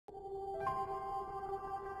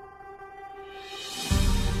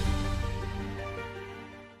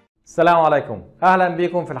السلام عليكم، اهلا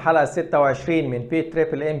بكم في الحلقه 26 من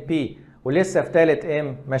Pmmmp ولسه في تالت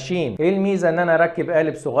ماشين. ايه الميزه ان انا اركب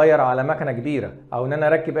قالب صغير على مكنه كبيره، او ان انا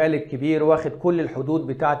اركب قالب كبير واخد كل الحدود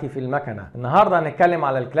بتاعتي في المكنه؟ النهارده هنتكلم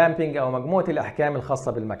على الكلامبنج او مجموعه الاحكام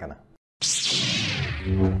الخاصه بالمكنه.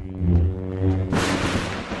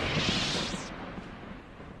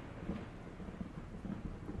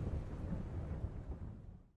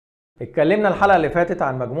 اتكلمنا الحلقة اللي فاتت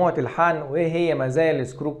عن مجموعة الحقن وايه هي مزايا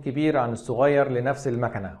السكرو الكبير عن الصغير لنفس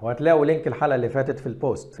المكنة، وهتلاقوا لينك الحلقة اللي فاتت في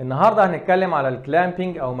البوست. النهاردة هنتكلم على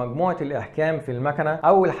الكلامبنج او مجموعة الاحكام في المكنة.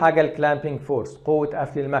 اول حاجة الكلامبنج فورس، قوة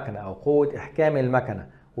قفل المكنة او قوة احكام المكنة،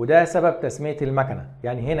 وده سبب تسمية المكنة.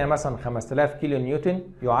 يعني هنا مثلا 5000 كيلو نيوتن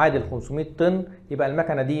يعادل 500 طن، يبقى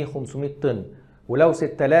المكنة دي 500 طن، ولو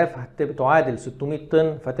 6000 تعادل 600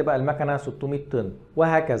 طن فتبقى المكنه 600 طن،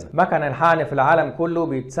 وهكذا. مكن الحقن في العالم كله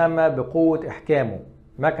بيتسمى بقوه احكامه.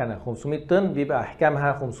 مكنه 500 طن بيبقى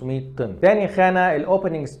احكامها 500 طن. تاني خانه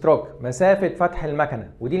الاوبننج ستروك، مسافه فتح المكنه،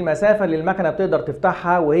 ودي المسافه اللي المكنه بتقدر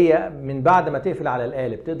تفتحها وهي من بعد ما تقفل على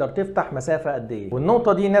القالب، تقدر تفتح مسافه قد ايه.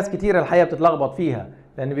 والنقطه دي ناس كتير الحقيقه بتتلخبط فيها،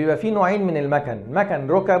 لان بيبقى في نوعين من المكن، مكن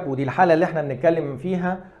ركب ودي الحاله اللي احنا بنتكلم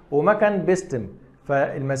فيها، ومكن بيستم.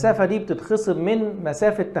 فالمسافة دي بتتخصم من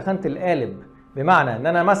مسافة تخانة القالب، بمعنى ان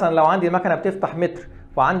انا مثلا لو عندي المكنة بتفتح متر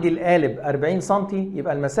وعندي القالب 40 سنتي،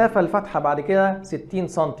 يبقى المسافة الفتحة بعد كده 60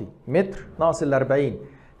 سنتي، متر ناقص ال 40.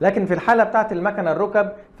 لكن في الحالة بتاعت المكنة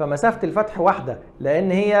الركب فمسافة الفتح واحدة،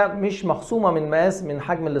 لان هي مش مخصومة من مقاس من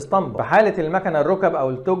حجم الاسطمبة. في حالة المكنة الركب او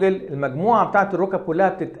التوجل، المجموعة بتاعت الركب كلها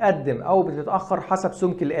بتتقدم او بتتأخر حسب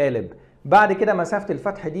سمك القالب. بعد كده مسافة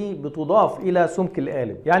الفتح دي بتضاف إلى سمك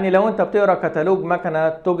القالب. يعني لو أنت بتقرأ كتالوج مكنة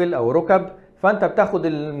توجل أو ركب، فأنت بتاخد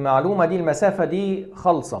المعلومة دي، المسافة دي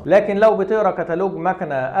خالصة. لكن لو بتقرأ كتالوج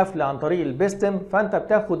مكنة قفل عن طريق البيستم، فأنت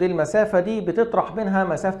بتاخد المسافة دي بتطرح منها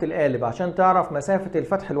مسافة القالب عشان تعرف مسافة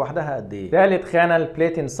الفتح لوحدها قد إيه. ثالث خانة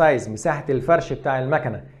البليتين سايز، مساحة الفرش بتاع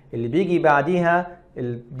المكنة، اللي بيجي بعديها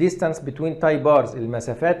الديستانس بتوين تاي بارز،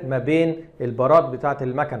 المسافات ما بين البارات بتاعه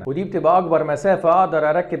المكنه، ودي بتبقى اكبر مسافه اقدر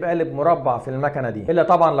اركب قالب مربع في المكنه دي. الا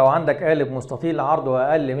طبعا لو عندك قالب مستطيل عرضه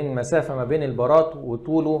اقل من المسافه ما بين البارات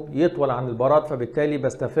وطوله يطول عن البارات، فبالتالي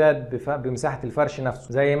بستفاد بمساحه الفرش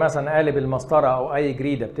نفسه، زي مثلا قالب المسطره او اي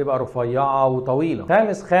جريده بتبقى رفيعه وطويله.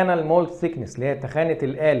 خامس خانه المولد ثيكنس، اللي هي تخانه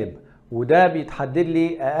القالب، وده بيتحدد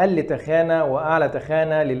لي اقل تخانه واعلى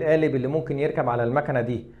تخانه للقالب اللي ممكن يركب على المكنه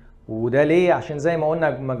دي. وده ليه؟ عشان زي ما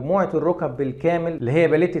قلنا مجموعة الركب بالكامل، اللي هي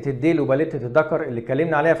باليتة الديل وباليتة الذكر اللي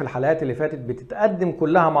اتكلمنا عليها في الحلقات اللي فاتت، بتتقدم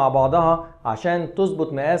كلها مع بعضها عشان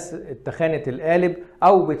تظبط مقاس تخانة القالب،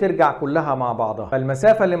 او بترجع كلها مع بعضها.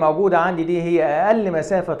 فالمسافة اللي موجودة عندي دي هي اقل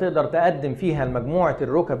مسافة تقدر تقدم فيها مجموعة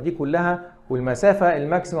الركب دي كلها، والمسافة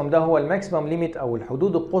الماكسيمم ده هو الماكسيمم ليميت او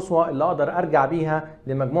الحدود القصوى اللي اقدر ارجع بيها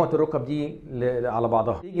لمجموعة الركب دي على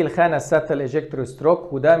بعضها. تيجي الخانة السادسة الايجكتور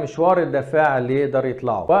ستروك، وده مشوار الدفاع اللي يقدر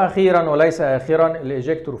يطلعه. واخيرا وليس اخيرا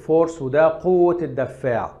الايجكتور فورس، وده قوة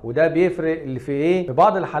الدفاع، وده بيفرق اللي في ايه. في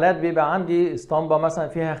بعض الحالات بيبقى عندي اسطمبة مثلا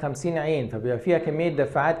فيها 50 عين، فبيبقى فيها كمية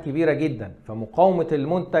دفاعات كبيرة جدا، فمقاومة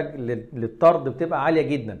المنتج للطرد بتبقى عالية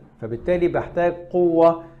جدا، فبالتالي بحتاج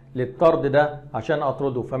قوة للطرد ده عشان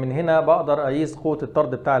اطرده. فمن هنا بقدر اقيس قوه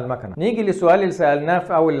الطرد بتاع المكنه. نيجي للسؤال اللي سالناه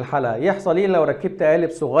في اول الحلقه، يحصل ايه لو ركبت قالب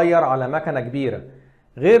صغير على مكنه كبيره؟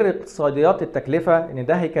 غير اقتصاديات التكلفه، ان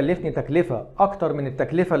ده هيكلفني تكلفه اكتر من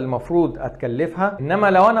التكلفه اللي المفروض اتكلفها،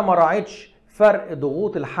 انما لو انا ما راعيتش فرق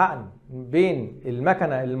ضغوط الحقن بين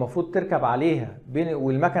المكنه اللي المفروض تركب عليها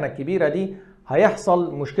والمكنه الكبيره دي،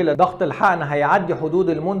 هيحصل مشكلة. ضغط الحقن هيعدي حدود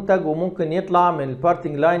المنتج، وممكن يطلع من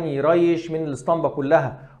البارتنج لاين يريش من الاسطمبة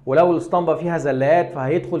كلها، ولو الاسطمبة فيها زلات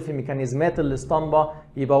فهيدخل في ميكانيزمات الاسطمبة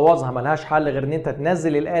يبوظها. ملهاش حل غير ان انت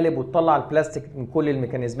تنزل القالب وتطلع البلاستيك من كل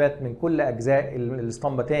الميكانيزمات، من كل اجزاء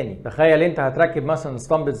الاسطمبة تاني. تخيل انت هتركب مثلا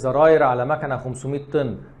اسطمبة زراير على مكنة 500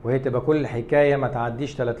 طن، وهي تبقى كل الحكاية ما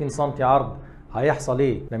تعديش 30 سم عرض، هيحصل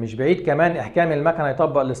ايه؟ ده مش بعيد كمان احكام المكنه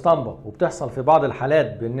يطبق الاسطمبه، وبتحصل في بعض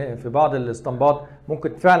الحالات في بعض الاسطمبات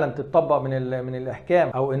ممكن فعلا تتطبق من الاحكام،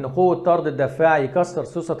 او ان قوه طرد الدفاع يكسر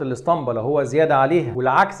سوسه الاسطمبه لو هو زياده عليها.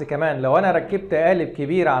 والعكس كمان، لو انا ركبت قالب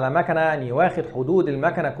كبير على مكنه يعني واخد حدود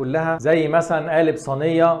المكنه كلها، زي مثلا قالب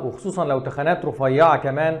صينيه، وخصوصا لو تخانات رفيعه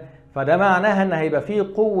كمان، فده معناها ان هيبقى فيه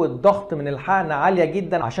قوة ضغط من الحقن عالية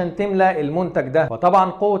جدا عشان تملأ المنتج ده.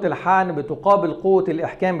 فطبعا قوة الحقن بتقابل قوة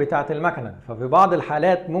الاحكام بتاعة المكنة، ففي بعض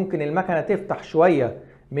الحالات ممكن المكنة تفتح شوية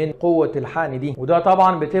من قوة الحقن دي، وده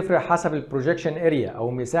طبعا بتفرق حسب البروجيكشن اريا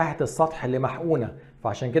او مساحة السطح اللي محقونة.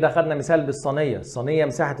 فعشان كده خدنا مثال بالصينية. الصينية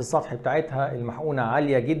مساحة السطح بتاعتها المحقونة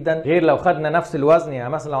عالية جدا، غير لو خدنا نفس الوزن، يعني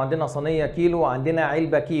مثلا لو عندنا صينية كيلو وعندنا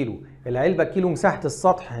علبة كيلو، العلبة كيلو مساحة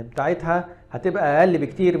السطح بتاعتها هتبقى اقل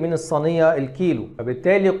بكتير من الصينية الكيلو،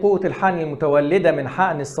 فبالتالي قوة الحقن المتولدة من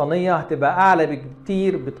حقن الصينية هتبقى اعلى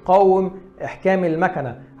بكتير، بتقاوم احكام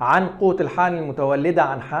المكنة عن قوة الحقن المتولدة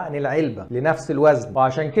عن حقن العلبة لنفس الوزن.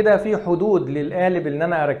 وعشان كده في حدود للقالب اللي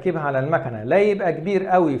انا اركبها على المكنة، لا يبقى كبير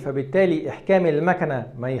قوي فبالتالي احكام المكنة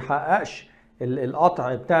ما يحققش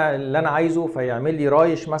القطع بتاع اللي انا عايزه فيعمل لي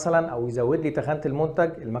رايش مثلا، او يزود لي تخانة المنتج،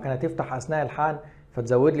 المكنة تفتح اثناء الحقن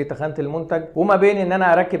فتزود لي تخانة المنتج. وما بين ان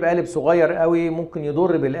انا اركب قالب صغير قوي ممكن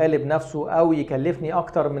يضر بالقالب نفسه او يكلفني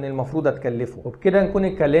اكتر من المفروض اتكلفه. وبكده نكون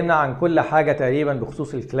اتكلمنا عن كل حاجة تقريبا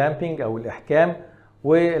بخصوص الكلامبينج او الاحكام.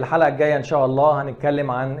 والحلقة الجاية ان شاء الله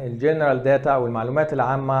هنتكلم عن الجنرال داتا او المعلومات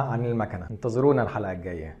العامة عن المكنة. انتظرونا الحلقة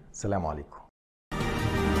الجاية. السلام عليكم.